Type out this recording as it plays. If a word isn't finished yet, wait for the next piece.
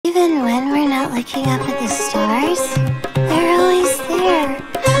Even when we're not looking up at the stars, they're always there,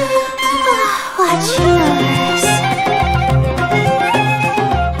 watching over us.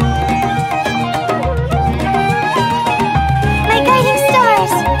 My guiding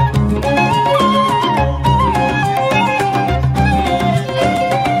stars!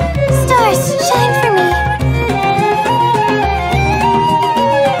 Stars, shine for me!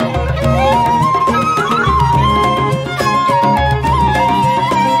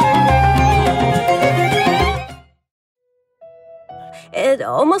 It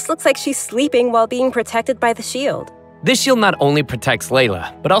almost looks like she's sleeping while being protected by the shield. This shield not only protects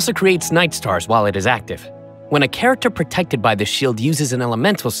Layla, but also creates night stars while it is active. When a character protected by the shield uses an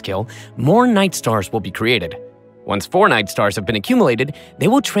elemental skill, more night stars will be created. Once 4 night stars have been accumulated, they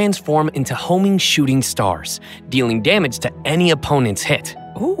will transform into homing shooting stars, dealing damage to any opponent's hit.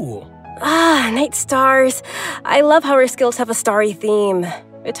 Ooh. Ah, night stars. I love how her skills have a starry theme.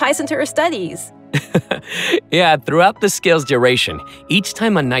 It ties into her studies. Yeah, throughout the skill's duration, each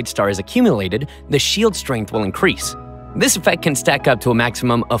time a night star is accumulated, the shield strength will increase. This effect can stack up to a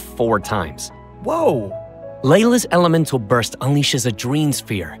maximum of 4 times. Whoa! Layla's elemental burst unleashes a dream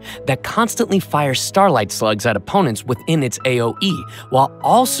sphere that constantly fires starlight slugs at opponents within its AoE, while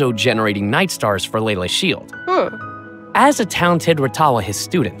also generating night stars for Layla's shield. As a talented Ratawa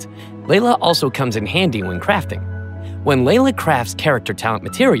student, Layla also comes in handy when crafting. When Layla crafts character talent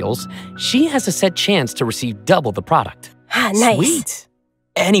materials, she has a set chance to receive double the product. Ah, nice. Sweet!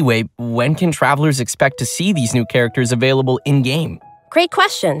 Anyway, when can travelers expect to see these new characters available in-game? Great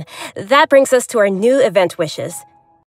question. That brings us to our new event wishes.